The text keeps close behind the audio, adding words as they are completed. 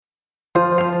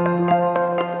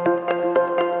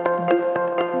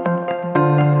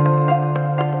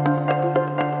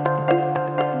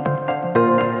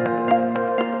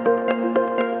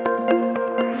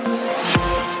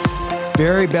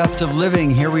Best of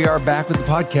Living. Here we are back with the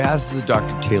podcast. This is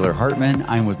Dr. Taylor Hartman.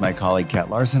 I'm with my colleague, Kat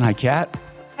Larson. Hi, Kat.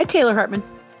 Hi, Taylor Hartman.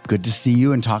 Good to see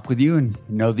you and talk with you and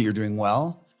know that you're doing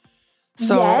well.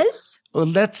 So, yes. Well,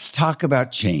 let's talk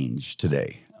about change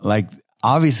today. Like,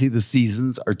 obviously, the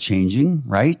seasons are changing,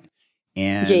 right?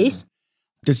 And yes.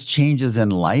 There's changes in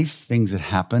life, things that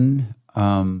happen.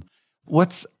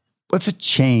 What's a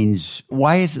change?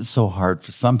 Why is it so hard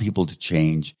for some people to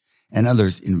change and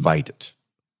others invite it?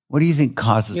 What do you think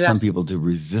causes some people to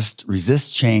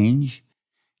resist change,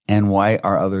 and why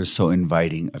are others so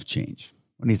inviting of change?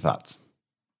 What are your thoughts?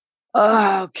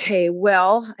 Okay,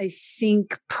 well, I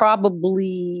think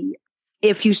probably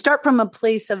if you start from a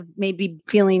place of maybe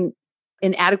feeling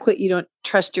inadequate, you don't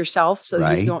trust yourself, so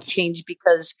you don't change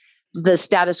because the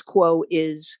status quo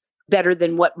is better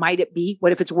than what might it be.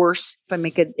 What if it's worse?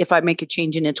 If I make a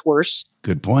change and it's worse?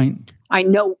 Good point. I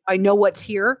know what's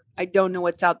here. I don't know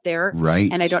what's out there.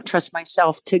 Right. And I don't trust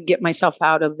myself to get myself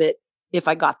out of it if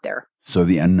I got there. So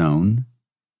the unknown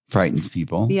frightens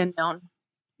people. The unknown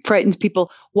frightens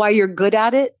people. Why you're good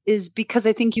at it is because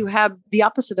I think you have the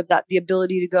opposite of that, the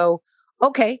ability to go,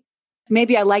 okay,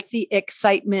 maybe I like the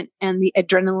excitement and the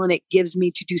adrenaline it gives me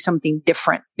to do something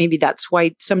different. Maybe that's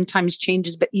why sometimes change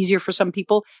is a bit easier for some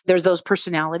people. There's those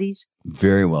personalities.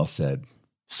 Very well said.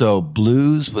 So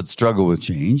blues would struggle with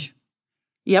change.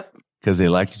 Yep. Because they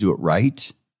like to do it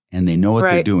right and they know what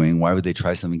they're doing. Why would they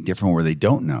try something different where they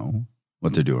don't know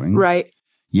what they're doing? Right.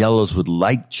 Yellows would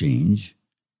like change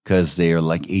because they are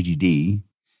like ADD. They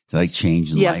like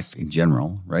change in life in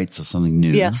general, right? So something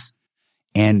new. Yes.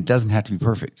 And it doesn't have to be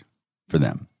perfect for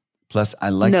them. Plus, I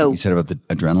like what you said about the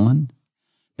adrenaline,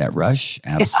 that rush.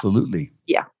 Absolutely.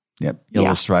 Yeah. Yep.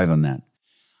 Yellows thrive on that.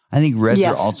 I think reds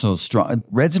are also strong.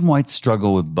 Reds and whites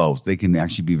struggle with both. They can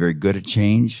actually be very good at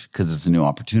change because it's a new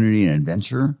opportunity and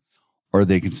adventure. Or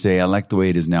they can say, I like the way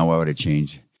it is now. Why would I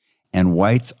change? And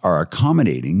whites are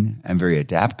accommodating and very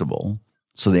adaptable.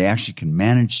 So they actually can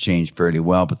manage change fairly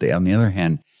well. But on the other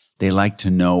hand, they like to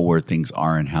know where things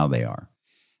are and how they are.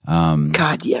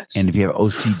 God, yes. And if you have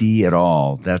OCD at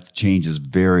all, that change is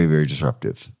very, very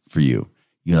disruptive for you.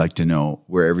 You like to know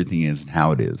where everything is and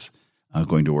how it is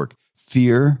going to work.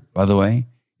 Fear, by the way,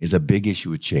 is a big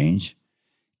issue with change,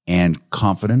 and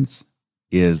confidence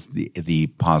is the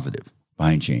positive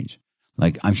behind change.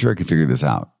 Like, I'm sure I can figure this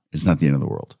out. It's not the end of the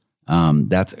world.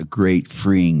 That's a great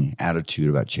freeing attitude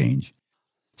about change.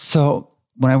 So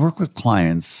when I work with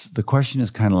clients, the question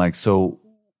is kind of like, so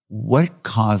what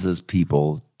causes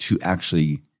people to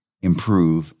actually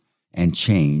improve and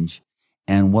change,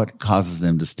 and what causes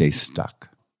them to stay stuck?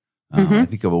 I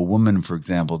think of a woman, for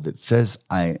example, that says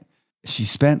she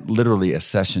spent literally a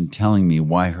session telling me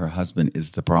why her husband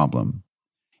is the problem.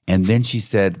 And then she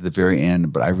said at the very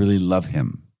end, but I really love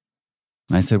him.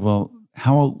 And I said, well,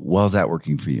 how well is that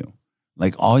working for you?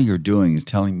 Like, all you're doing is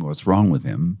telling me what's wrong with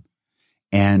him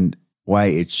and why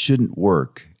it shouldn't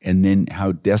work, and then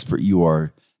how desperate you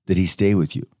are that he stay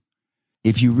with you.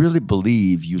 If you really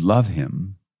believe you love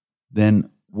him, then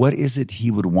what is it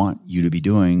he would want you to be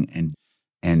doing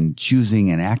and choosing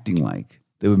and acting like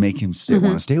that would make him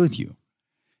want to stay with you?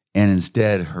 And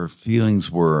instead, her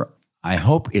feelings were, I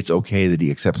hope it's okay that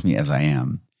he accepts me as I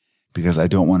am, because I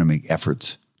don't want to make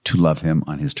efforts to love him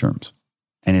on his terms.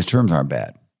 And his terms aren't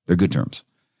bad. They're good terms.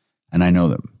 And I know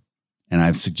them. And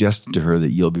I've suggested to her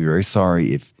that you'll be very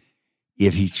sorry if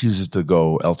he chooses to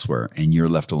go elsewhere and you're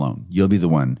left alone. You'll be the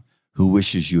one who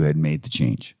wishes you had made the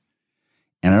change.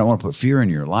 And I don't want to put fear in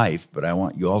your life, but I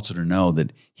want you also to know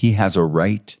that he has a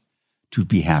right to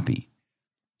be happy.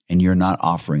 And you're not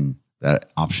offering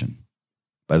that option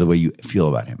by the way you feel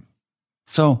about him.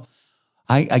 So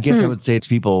I guess I would say to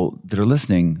people that are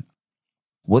listening,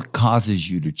 what causes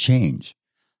you to change?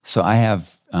 So I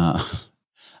have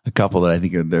a couple that I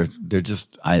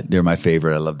think they're my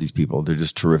favorite. I love these people. They're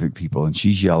just terrific people. And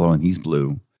she's yellow and he's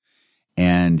blue.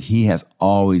 And he has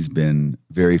always been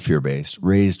very fear-based,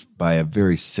 raised by a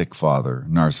very sick father,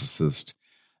 narcissist,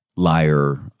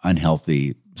 liar,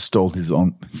 unhealthy, stole his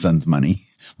own son's money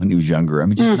when he was younger. I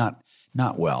mean, just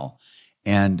not well.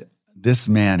 And this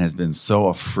man has been so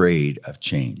afraid of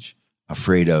change,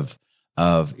 afraid of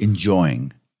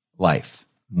enjoying life,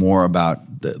 more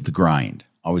about the grind,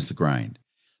 always the grind.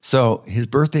 So his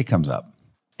birthday comes up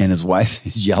and his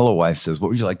yellow wife says, what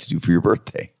would you like to do for your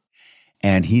birthday?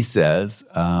 And he says,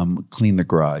 clean the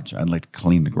garage. I'd like to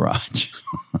clean the garage,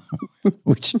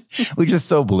 which is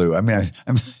so blue. I mean,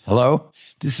 I'm hello?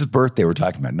 This is birthday we're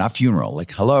talking about, not funeral.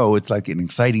 Like, hello, it's like an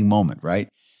exciting moment, right?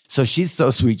 So she's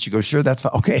so sweet. She goes, sure, that's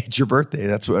fine. Okay, it's your birthday.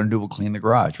 That's what I'm going to do. We'll clean the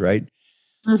garage, right?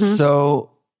 Mm-hmm.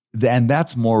 So then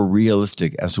that's more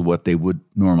realistic as to what they would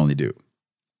normally do.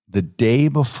 the day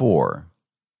before,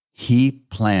 he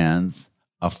plans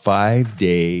a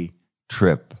 5-day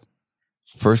trip,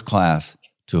 first class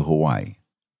to Hawaii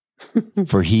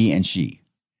for he and she.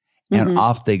 And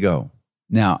off they go.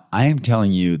 Now, I am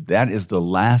telling you, that is the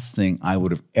last thing I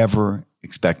would have ever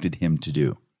expected him to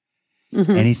do.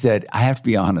 And he said, I have to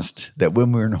be honest that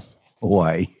when we were in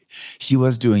Hawaii, she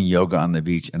was doing yoga on the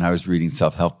beach and I was reading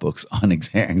self-help books on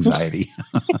anxiety.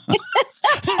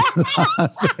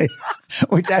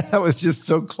 Which I thought was just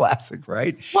so classic,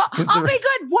 right? Well, okay,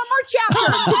 good. One more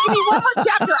chapter. Just give me one more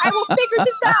chapter. I will figure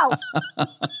this out.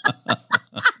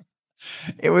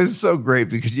 It was so great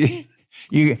because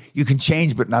you can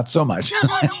change, but not so much.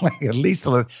 At least a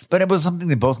little. But it was something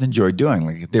they both enjoyed doing.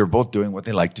 Like they were both doing what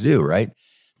they like to do, right?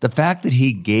 The fact that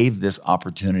he gave this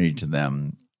opportunity to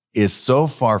them is so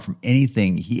far from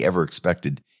anything he ever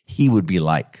expected he would be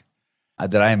like,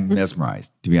 that I am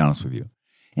mesmerized, to be honest with you.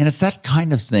 And it's that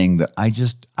kind of thing that I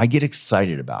get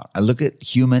excited about. I look at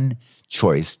human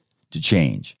choice to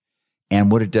change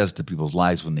and what it does to people's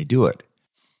lives when they do it.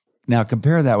 Now,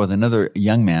 compare that with another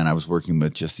young man I was working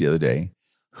with just the other day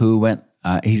who went,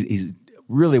 he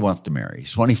really wants to marry.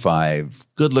 He's 25,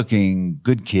 good looking,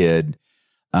 good kid,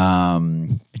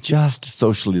 just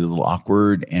socially a little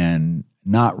awkward and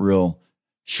not real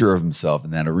sure of himself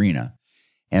in that arena.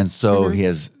 And so he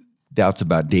has doubts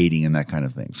about dating and that kind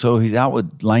of thing. So he's out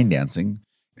with line dancing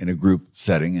in a group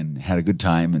setting and had a good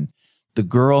time. And the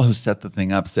girl who set the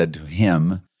thing up said to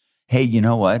him, hey, you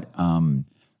know what?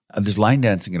 There's line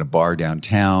dancing at a bar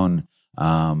downtown,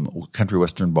 country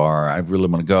western bar. I really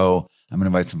want to go. I'm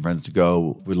going to invite some friends to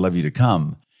go. We'd love you to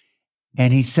come.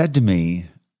 And he said to me,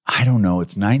 I don't know,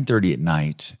 it's 9:30 at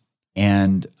night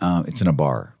and it's in a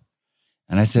bar.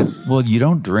 And I said, well, you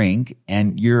don't drink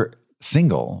and you're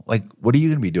single. Like, what are you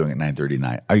going to be doing at 9:30 at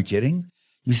night? Are you kidding?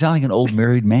 You sound like an old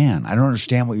married man. I don't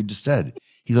understand what you just said.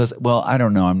 He goes, well, I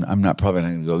don't know. I'm not probably not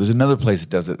going to go. There's another place that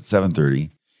does it at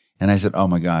 7:30. And I said, oh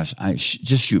my gosh,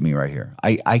 just shoot me right here.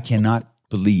 I cannot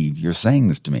believe you're saying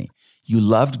this to me. You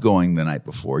loved going the night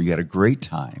before. You had a great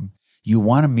time. You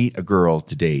want to meet a girl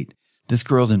to date. This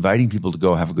girl's inviting people to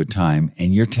go have a good time.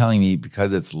 And you're telling me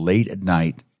because it's late at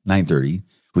night, 9:30,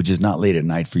 which is not late at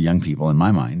night for young people in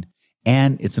my mind,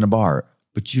 and it's in a bar,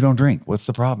 but you don't drink. What's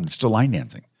the problem? You're still line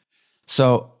dancing.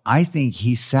 So I think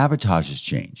he sabotages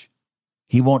change.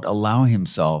 He won't allow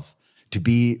himself to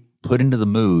be put into the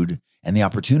mood and the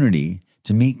opportunity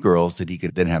to meet girls that he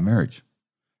could then have marriage.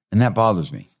 And that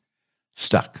bothers me.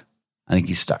 Stuck. I think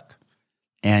he's stuck.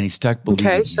 And he's stuck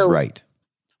believing he's right.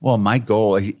 Well, my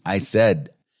goal, I said,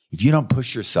 if you don't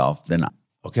push yourself, then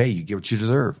okay, you get what you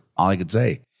deserve. All I could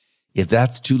say. If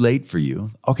that's too late for you,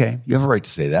 okay, you have a right to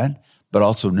say that. But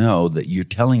also know that you're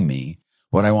telling me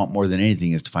what I want more than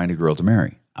anything is to find a girl to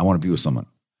marry. I want to be with someone.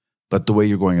 But the way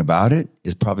you're going about it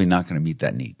is probably not going to meet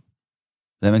that need.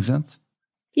 Does that make sense?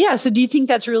 Yeah. So do you think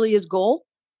that's really his goal?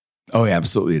 Oh, yeah,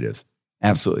 absolutely it is.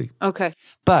 Absolutely. Okay.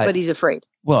 But he's afraid.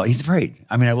 Well, he's afraid.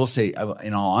 I mean, I will say,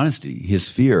 in all honesty, his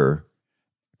fear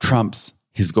trumps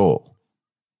his goal.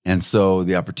 And so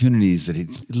the opportunities that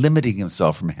he's limiting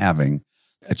himself from having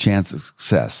a chance of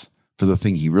success for the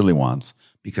thing he really wants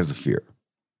because of fear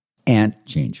and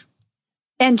change.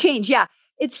 And change. Yeah.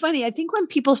 It's funny. I think when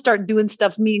people start doing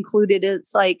stuff, me included,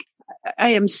 it's like, I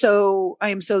am so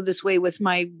this way with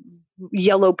my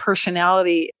yellow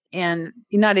personality and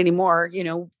not anymore,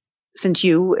 since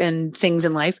you and things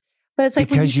in life, but it's like,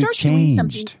 because when you start doing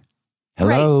something.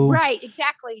 Hello. Right.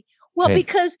 Exactly. Well,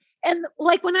 because, and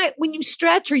like when you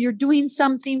stretch or you're doing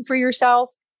something for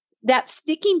yourself, that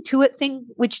sticking to it thing,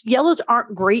 which yellows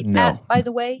aren't great at, by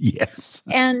the way. Yes.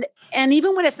 And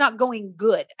even when it's not going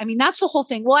good, I mean, that's the whole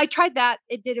thing. Well, I tried that.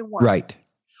 It didn't work. Right.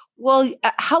 Well,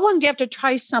 how long do you have to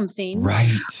try something? Right.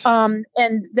 And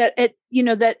that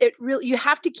it really, you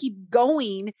have to keep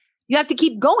going. You have to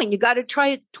keep going. You got to try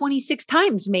it 26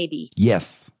 times, maybe.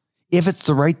 Yes. If it's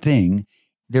the right thing,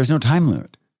 there's no time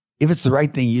limit. If it's the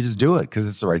right thing, you just do it because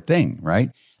it's the right thing, right?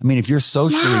 I mean, if you're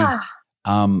socially,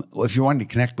 if you're wanting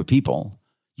to connect with people,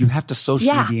 you have to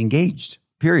socially be engaged,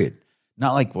 period.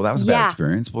 Not like, well, that was a bad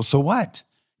experience. Well, so what?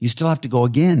 You still have to go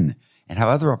again and have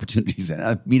other opportunities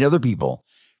and meet other people,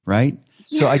 right?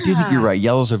 Yeah. So I do think you're right.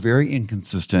 Yellows are very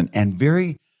inconsistent and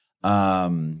very,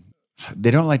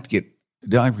 they don't like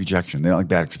rejection. They don't like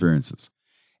bad experiences.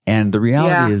 And the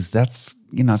reality is that's,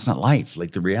 it's not life.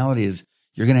 Like the reality is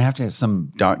you're going to have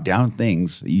some down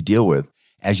things that you deal with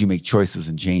as you make choices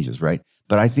and changes, right?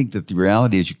 But I think that the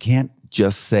reality is you can't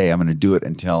just say, I'm going to do it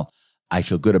until I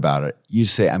feel good about it. You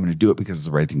say, I'm going to do it because it's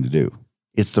the right thing to do.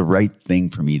 It's the right thing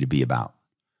for me to be about.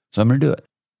 So I'm going to do it.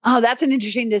 Oh, that's an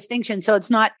interesting distinction. So it's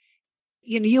not,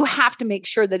 you have to make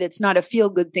sure that it's not a feel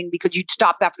good thing because you'd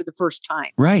stop after the first time.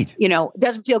 Right. It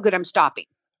doesn't feel good. I'm stopping.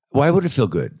 Why would it feel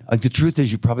good? Like the truth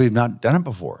is you probably have not done it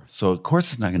before. So of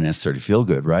course it's not going to necessarily feel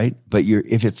good, right? But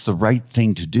if it's the right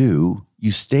thing to do,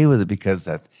 you stay with it because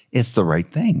it's the right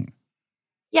thing.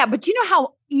 Yeah. But you know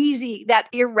how easy that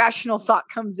irrational thought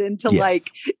comes into Yes.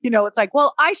 it's like,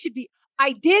 well,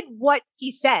 I did what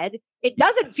he said. It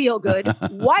doesn't feel good.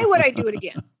 Why would I do it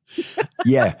again?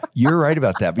 Yeah, you're right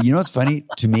about that. But you know what's funny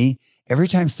to me? Every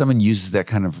time someone uses that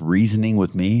kind of reasoning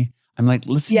with me, I'm like,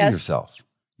 listen to yourself.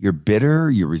 You're bitter,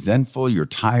 you're resentful, you're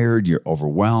tired, you're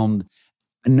overwhelmed.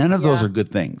 And none of those are good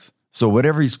things. So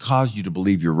whatever has caused you to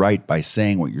believe you're right by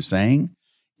saying what you're saying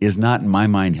is not, in my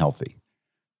mind, healthy.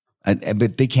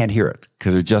 But they can't hear it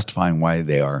because they're justifying why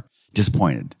they are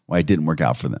disappointed, why it didn't work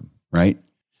out for them, right?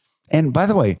 And by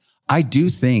the way, I do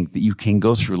think that you can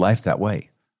go through life that way.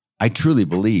 I truly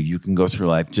believe you can go through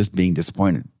life just being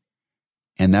disappointed.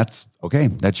 And that's okay.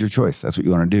 That's your choice. That's what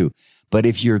you want to do. But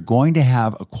if you're going to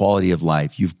have a quality of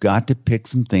life, you've got to pick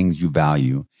some things you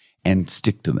value and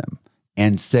stick to them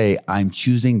and say, I'm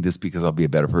choosing this because I'll be a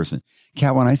better person.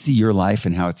 Kat, when I see your life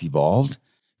and how it's evolved,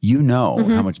 you know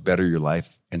how much better your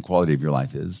life and quality of your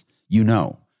life is. You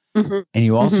know. And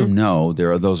you also know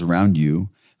there are those around you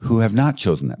who have not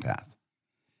chosen that path.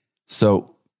 So,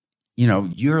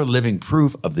 you're a living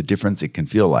proof of the difference it can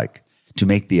feel like to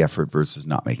make the effort versus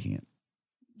not making it.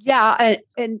 Yeah.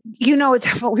 And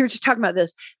it's, we were just talking about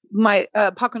this. My,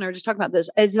 Paco and I were just talking about this.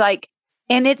 It's like,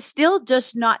 and it's still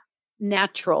just not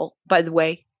natural, by the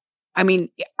way. I mean,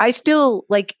 I still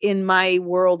in my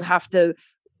world have to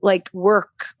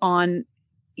work on,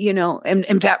 and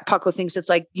in fact, Paco thinks it's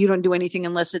like, you don't do anything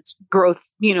unless it's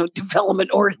growth, development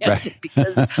oriented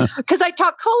because I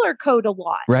talk color code a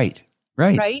lot. Right.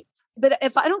 But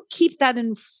if I don't keep that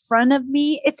in front of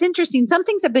me, it's interesting. Some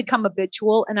things have become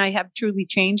habitual and I have truly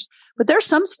changed, but there's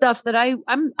some stuff that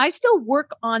I still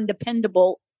work on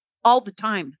dependable all the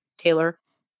time, Taylor.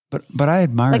 But I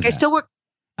admire that. I still work.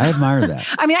 I admire that.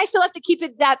 I mean, I still have to keep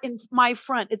that in my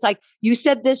front. It's like, you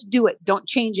said this, do it. Don't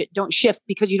change it. Don't shift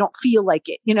because you don't feel like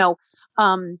it,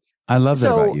 I love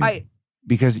that about you.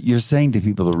 Because you're saying to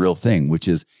people the real thing, which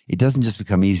is it doesn't just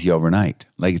become easy overnight.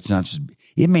 It's not just,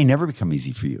 it may never become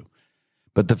easy for you.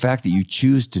 But the fact that you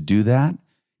choose to do that,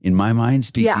 in my mind,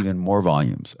 speaks even more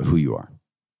volumes of who you are.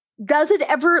 Does it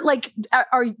ever,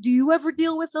 do you ever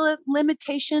deal with a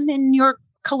limitation in your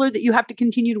color that you have to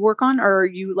continue to work on? Or are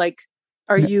you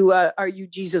are you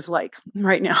Jesus-like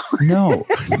right now? No,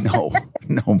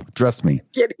 trust me.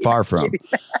 Kidding, far from.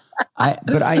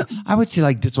 But I would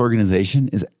say disorganization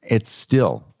it's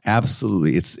still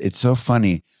absolutely, it's so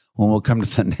funny. When we'll come to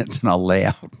Sundance and I'll lay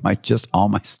out all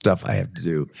my stuff I have to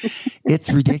do. It's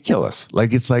ridiculous.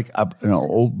 It's like an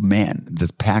old man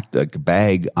that's packed a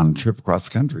bag on a trip across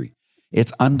the country.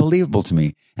 It's unbelievable to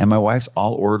me. And my wife's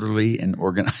all orderly and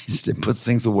organized and puts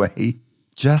things away.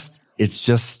 It's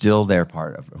just still their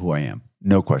part of who I am.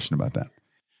 No question about that.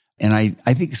 And I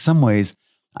think in some ways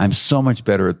I'm so much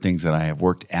better at things that I have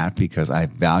worked at because I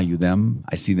value them.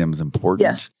 I see them as important.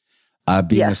 Yes.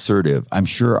 Being assertive. I'm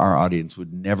sure our audience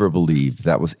would never believe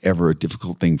that was ever a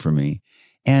difficult thing for me.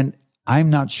 And I'm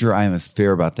not sure I am as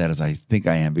fair about that as I think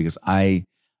I am because I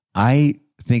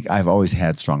think I've always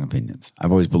had strong opinions.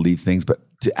 I've always believed things, but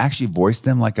to actually voice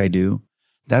them like I do,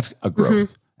 that's a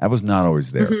growth. That was not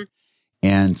always there.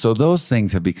 And so those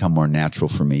things have become more natural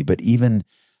for me. But even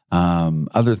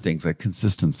other things like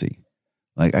consistency,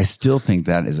 I still think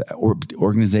that is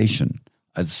organization.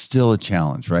 It's still a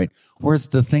challenge, right? Whereas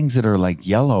the things that are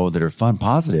yellow, that are fun,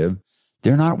 positive,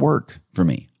 they're not work for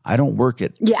me. I don't work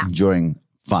at enjoying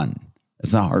fun.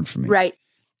 It's not hard for me. Right.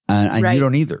 And you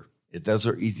don't either. Those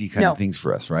are easy kind of things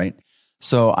for us, right?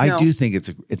 So I do think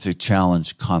it's a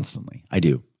challenge constantly. I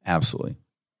do. Absolutely.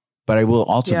 But I will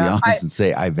also be honest and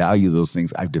say I value those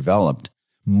things I've developed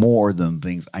more than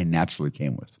things I naturally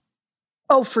came with.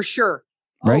 Oh, for sure.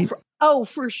 Right?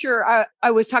 For sure.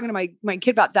 I was talking to my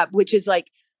kid about that, which is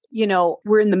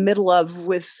we're in the middle of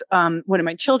with one of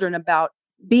my children about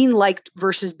being liked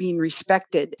versus being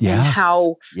respected and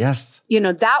how,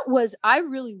 that was, I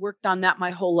really worked on that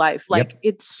my whole life.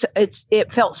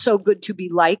 It felt so good to be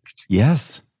liked.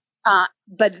 Yes.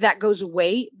 But that goes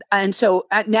away. And so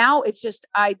now it's just,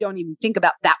 I don't even think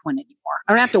about that one anymore.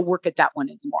 I don't have to work at that one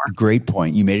anymore. Great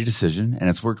point. You made a decision and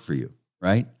it's worked for you,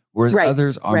 right? Whereas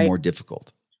others are more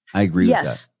difficult. I agree with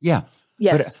that. Yeah.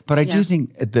 Yes. But I do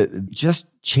think that just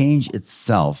change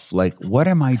itself, what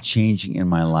am I changing in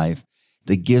my life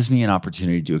that gives me an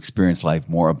opportunity to experience life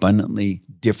more abundantly,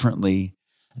 differently?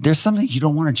 There's some things you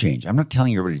don't want to change. I'm not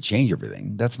telling everybody to change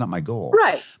everything. That's not my goal.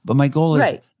 Right. But my goal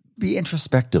is be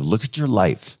introspective. Look at your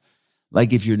life.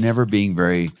 Like if you're never being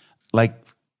very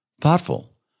thoughtful,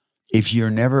 if you're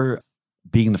never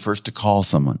being the first to call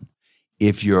someone,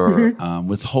 if you're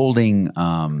withholding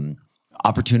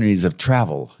opportunities of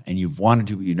travel and you've wanted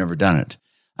to, but you've never done it.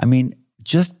 I mean,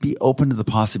 just be open to the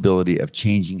possibility of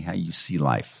changing how you see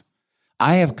life.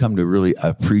 I have come to really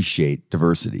appreciate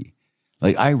diversity.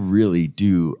 Like I really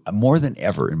do, more than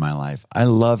ever in my life. I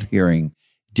love hearing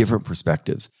different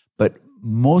perspectives, but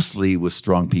mostly with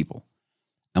strong people.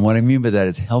 And what I mean by that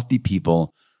is healthy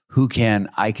people who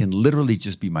I can literally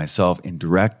just be myself and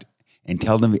direct and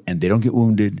tell them, and they don't get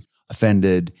wounded,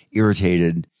 offended,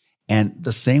 irritated. And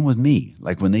the same with me.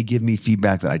 Like when they give me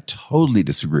feedback that I totally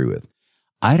disagree with,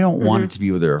 I don't want it to be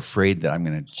where they're afraid that I'm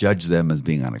going to judge them as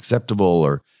being unacceptable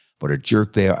or what a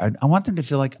jerk they are. I want them to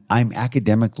feel like I'm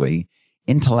academically,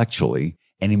 intellectually,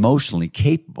 and emotionally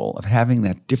capable of having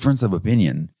that difference of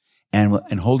opinion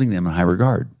and holding them in high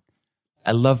regard.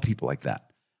 I love people like that.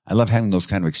 I love having those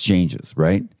kind of exchanges,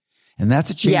 right? And that's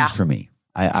a change for me.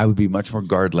 I would be much more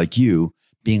guarded like you.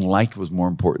 Being liked was more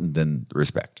important than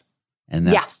respect. And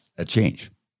that's a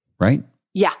change, right?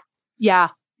 Yeah. Yeah.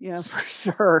 Yeah, for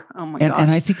sure. Oh my gosh. And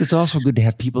I think it's also good to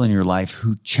have people in your life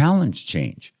who challenge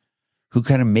change, who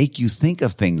kind of make you think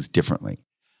of things differently.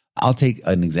 I'll take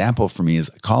an example for me is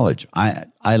college.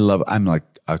 I'm like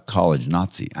a college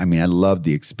Nazi. I mean, I love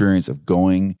the experience of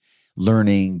going,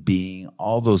 learning, being,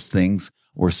 all those things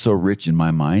were so rich in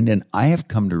my mind. And I have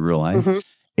come to realize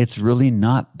it's really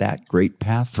not that great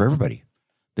path for everybody.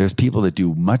 There's people that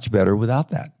do much better without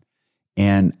that.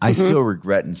 And I still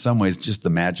regret in some ways just the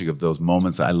magic of those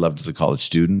moments I loved as a college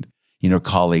student,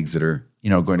 colleagues that are,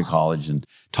 going to college and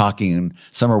talking, and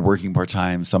some are working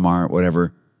part-time, some aren't,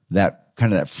 whatever, that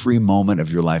kind of that free moment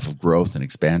of your life of growth and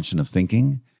expansion of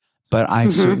thinking. But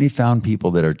I've certainly found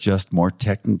people that are just more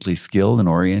technically skilled and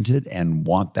oriented and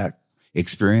want that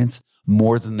experience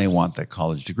more than they want that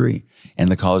college degree.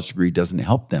 And the college degree doesn't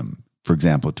help them, for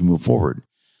example, to move forward.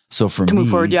 So for me,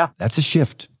 that's a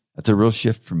shift. That's a real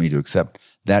shift for me to accept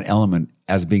that element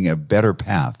as being a better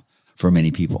path for many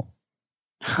people.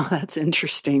 Oh, that's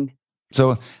interesting.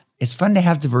 So it's fun to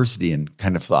have diversity and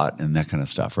kind of thought and that kind of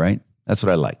stuff, right? That's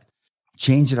what I like.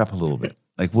 Change it up a little bit.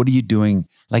 Like, what are you doing?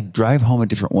 Like, drive home a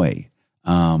different way.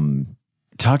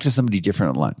 Talk to somebody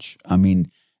different at lunch. I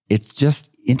mean, it's just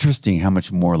interesting how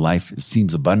much more life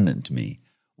seems abundant to me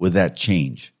with that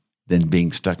change than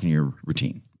being stuck in your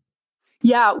routine.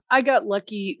 Yeah, I got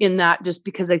lucky in that just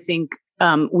because I think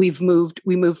we moved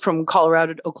from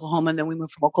Colorado to Oklahoma, and then we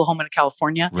moved from Oklahoma to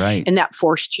California. Right. And that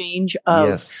forced change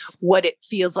of what it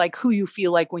feels like, who you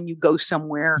feel like when you go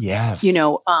somewhere. Yes.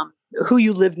 Who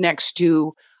you live next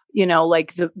to,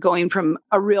 like going from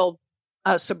a real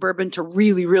suburban to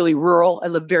really, really rural. I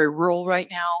live very rural right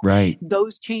now. Right.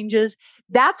 Those changes,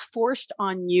 that's forced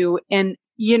on you. And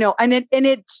and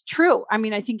it's true. I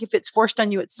mean, I think if it's forced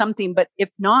on you, it's something, but if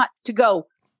not, to go,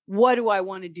 what do I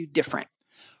want to do different?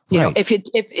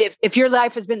 If your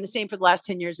life has been the same for the last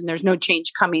 10 years and there's no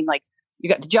change coming, like you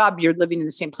got the job, you're living in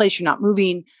the same place, you're not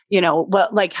moving,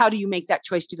 but like, how do you make that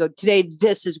choice to go today?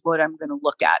 This is what I'm going to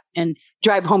look at and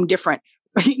drive home different,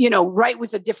 write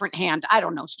with a different hand. I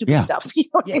don't know, stupid stuff.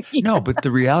 No, but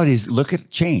the reality is look at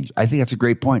change. I think that's a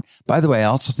great point. By the way, I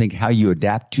also think how you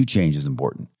adapt to change is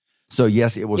important. So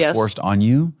yes, it was forced on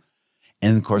you.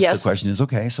 And of course, the question is,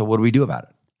 okay, so what do we do about it?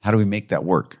 How do we make that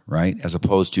work, right? As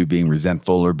opposed to being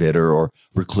resentful or bitter or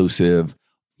reclusive.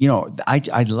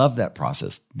 I love that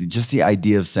process. Just the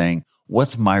idea of saying,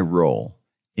 what's my role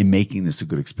in making this a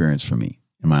good experience for me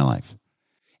in my life?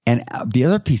 And the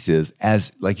other piece is,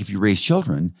 if you raise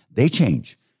children, they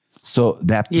change. So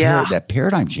that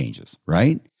paradigm changes,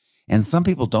 right? And some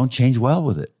people don't change well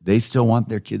with it. They still want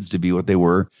their kids to be what they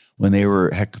were when they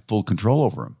had full control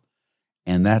over them.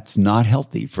 And that's not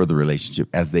healthy for the relationship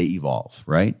as they evolve,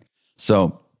 right?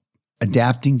 So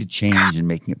adapting to change and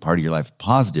making it part of your life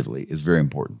positively is very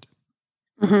important.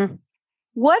 Mm-hmm.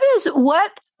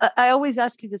 I always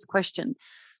ask you this question.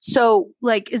 So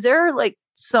is there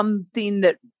something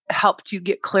that helped you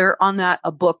get clear on that?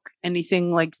 A book,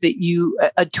 anything like that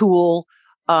a tool,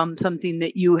 something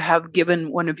that you have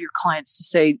given one of your clients to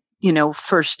say,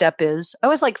 first step is? I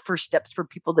always like first steps for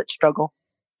people that struggle.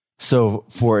 So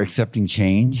for accepting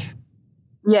change?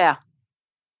 Yeah.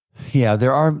 Yeah,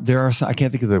 there are some, I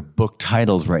can't think of the book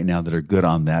titles right now that are good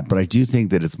on that, but I do think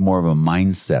that it's more of a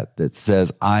mindset that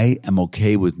says, I am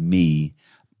okay with me,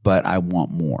 but I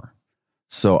want more.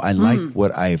 So I like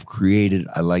what I have created.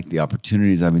 I like the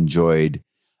opportunities I've enjoyed.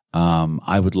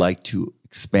 I would like to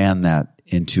expand that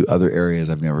into other areas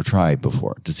I've never tried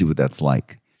before to see what that's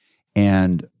like.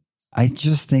 And I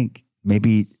just think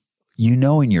maybe, you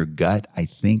know in your gut, I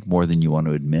think more than you want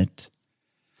to admit.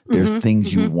 There's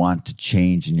things you want to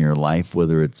change in your life,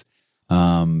 whether it's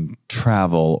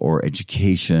travel or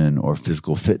education or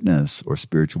physical fitness or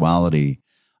spirituality.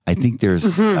 I think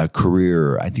there's a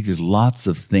career. I think there's lots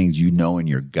of things you know in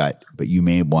your gut, but you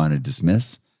may want to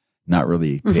dismiss, not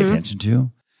really pay attention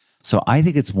to. So I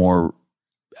think it's more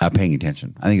paying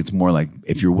attention. I think it's more like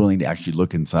if you're willing to actually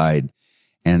look inside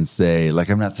and say, like,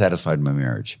 I'm not satisfied in my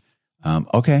marriage.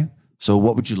 Okay, so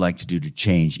what would you like to do to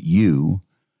change you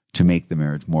to make the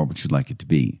marriage more what you'd like it to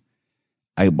be?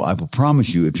 I will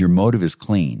promise you, if your motive is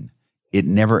clean, it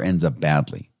never ends up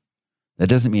badly. That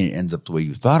doesn't mean it ends up the way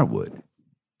you thought it would,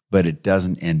 but it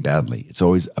doesn't end badly. It's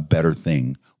always a better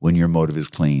thing when your motive is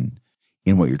clean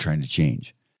in what you're trying to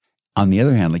change. On the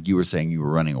other hand, like you were saying, you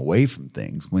were running away from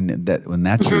things. When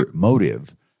that's your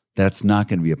motive, that's not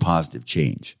going to be a positive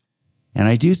change. And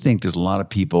I do think there's a lot of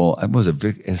people.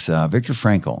 It's Viktor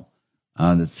Frankl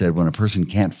that said when a person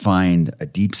can't find a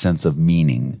deep sense of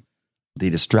meaning, they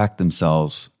distract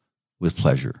themselves with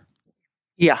pleasure.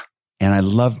 Yeah. And I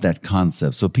love that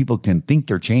concept. So people can think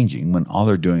they're changing when all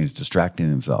they're doing is distracting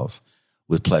themselves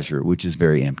with pleasure, which is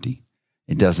very empty.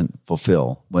 It doesn't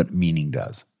fulfill what meaning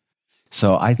does.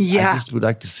 So I just would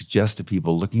like to suggest to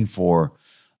people looking for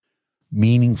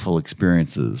meaningful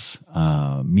experiences,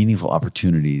 meaningful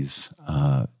opportunities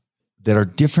that are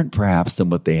different perhaps than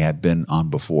what they had been on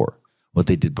before, what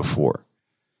they did before.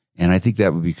 And I think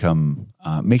that would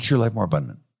makes your life more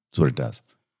abundant. That's what it does.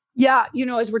 Yeah.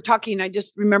 As we're talking, I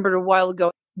just remembered a while ago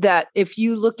that if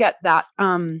you look at that,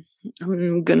 I'm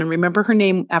going to remember her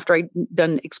name after I'm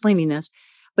done explaining this,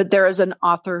 but there is an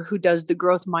author who does the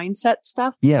growth mindset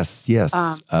stuff. Yes. Yes,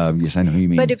 I know who you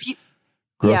mean. But if you,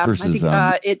 growth versus,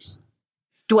 I think, it's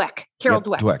Dweck, Carol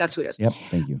Dweck. That's who it is. Yep.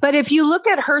 Thank you. But if you look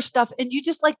at her stuff and you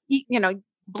just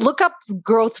look up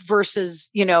growth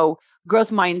versus,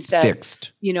 growth mindset,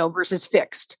 fixed, versus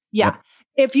fixed. Yeah. Yep.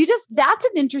 If you that's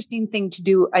an interesting thing to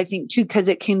do, I think too, because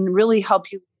it can really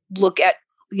help you look at,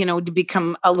 to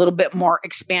become a little bit more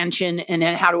expansion and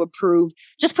then how to improve.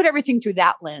 Just put everything through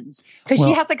that lens. Because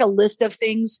she has like a list of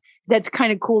things that's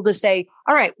kind of cool to say,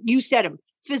 all right, you said them,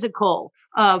 physical,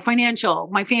 financial,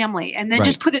 my family, and then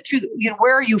just put it through,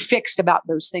 where are you fixed about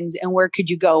those things and where could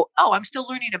you go, oh, I'm still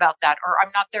learning about that, or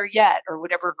I'm not there yet, or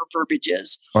whatever her verbiage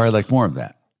is. Or I'd like more of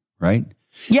that, right?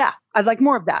 Yeah, I'd like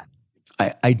more of that.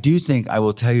 I do think, I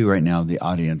will tell you right now, the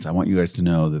audience, I want you guys to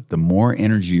know that the more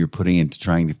energy you're putting into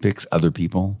trying to fix other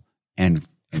people and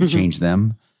change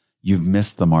them, you've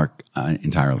missed the mark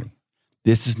entirely.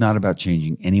 This is not about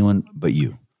changing anyone but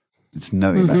you. It's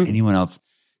not about anyone else.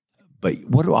 But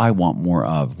what do I want more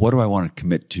of? What do I want to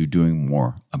commit to doing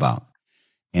more about?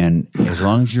 And as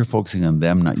long as you're focusing on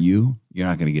them, not you, you're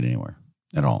not going to get anywhere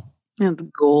at all. That's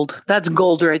gold. That's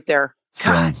gold right there.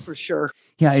 God, for sure.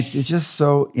 Yeah, it's just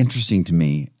so interesting to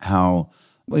me how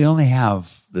we only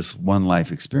have this one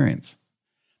life experience.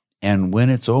 And when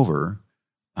it's over,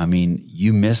 I mean,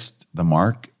 you missed the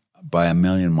mark by a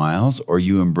million miles or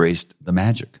you embraced the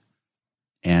magic.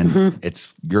 And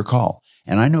it's your call.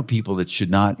 And I know people that should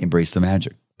not embrace the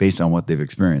magic based on what they've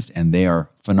experienced. And they are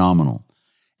phenomenal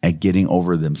at getting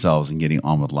over themselves and getting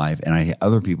on with life. And I have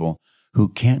other people who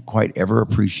can't quite ever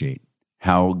appreciate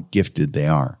how gifted they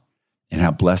are and how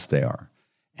blessed they are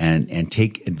and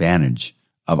take advantage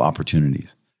of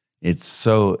opportunities.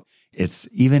 It's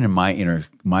even in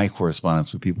my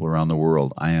correspondence with people around the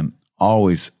world, I am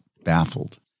always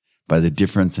baffled by the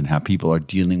difference in how people are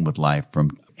dealing with life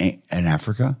in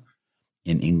Africa,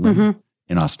 in England,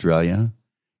 in Australia,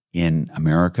 in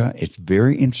America. It's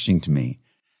very interesting to me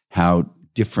how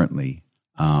differently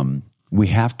we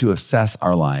have to assess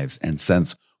our lives and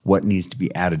sense what needs to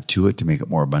be added to it to make it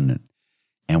more abundant.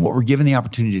 And what we're given the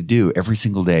opportunity to do every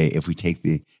single day, if we take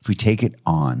it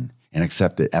on and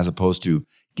accept it, as opposed to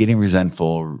getting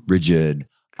resentful, rigid,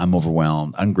 I'm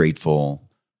overwhelmed, ungrateful,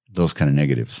 those kind of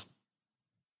negatives.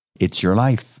 It's your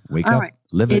life. Wake up,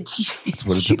 live it. It's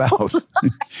what it's about.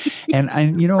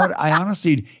 And you know what? I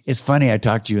honestly, it's funny. I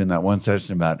talked to you in that one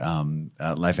session about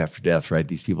life after death, right?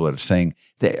 These people that are saying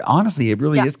that honestly, it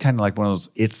really is kind of like one of those,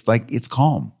 it's like, it's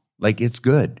calm. Like it's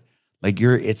good. Like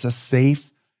it's a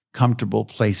safe, comfortable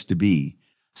place to be.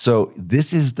 So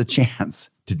this is the chance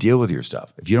to deal with your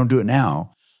stuff. If you don't do it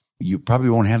now, you probably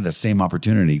won't have the same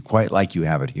opportunity quite like you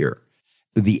have it here.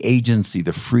 The agency,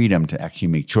 the freedom to actually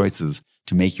make choices,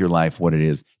 to make your life what it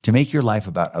is, to make your life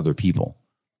about other people,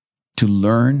 to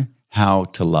learn how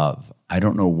to love. I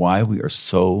don't know why we are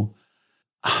so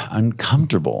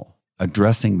uncomfortable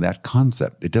addressing that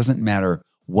concept. It doesn't matter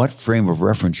what frame of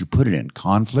reference you put it in,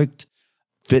 conflict,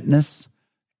 fitness,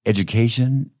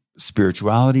 education,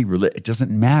 spirituality, it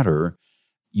doesn't matter.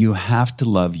 You have to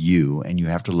love you and you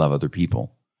have to love other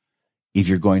people if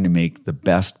you're going to make the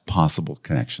best possible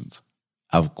connections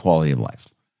of quality of life.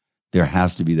 There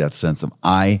has to be that sense of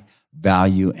I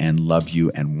value and love you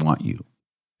and want you,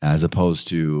 as opposed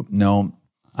to, no,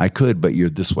 I could, but you're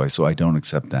this way, so I don't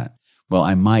accept that. Well,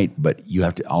 I might, but you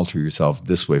have to alter yourself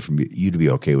this way for you to be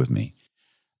okay with me.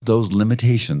 Those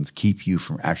limitations keep you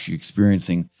from actually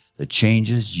experiencing the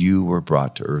changes you were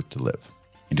brought to earth to live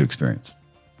and to experience.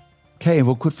 Okay,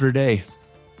 we'll quit for today.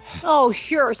 Oh,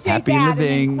 sure. Say Happy that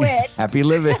living. And then quit. Happy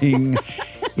living.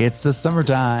 It's the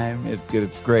summertime. It's good.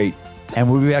 It's great. And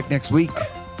we'll be back next week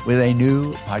with a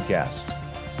new podcast.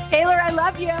 Taylor, I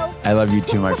love you. I love you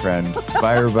too, my friend.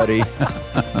 Bye, everybody.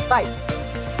 Bye.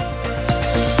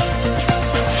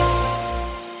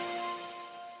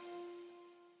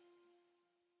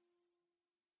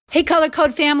 Hey, Color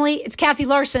Code family, it's Kathy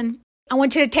Larson. I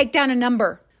want you to take down a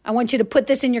number. I want you to put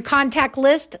this in your contact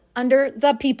list under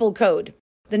the People Code.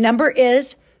 The number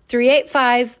is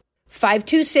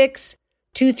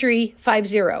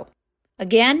 385-526-2350.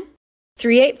 Again,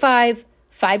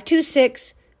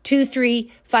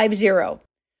 385-526-2350.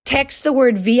 Text the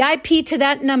word VIP to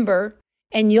that number,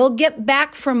 and you'll get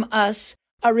back from us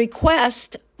a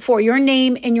request for your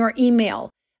name and your email.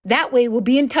 That way, we'll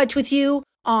be in touch with you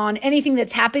on anything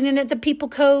that's happening at the People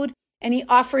Code, any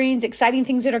offerings, exciting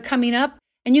things that are coming up,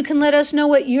 and you can let us know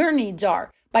what your needs are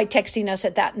by texting us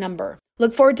at that number.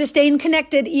 Look forward to staying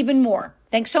connected even more.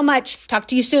 Thanks so much. Talk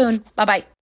to you soon. Bye-bye.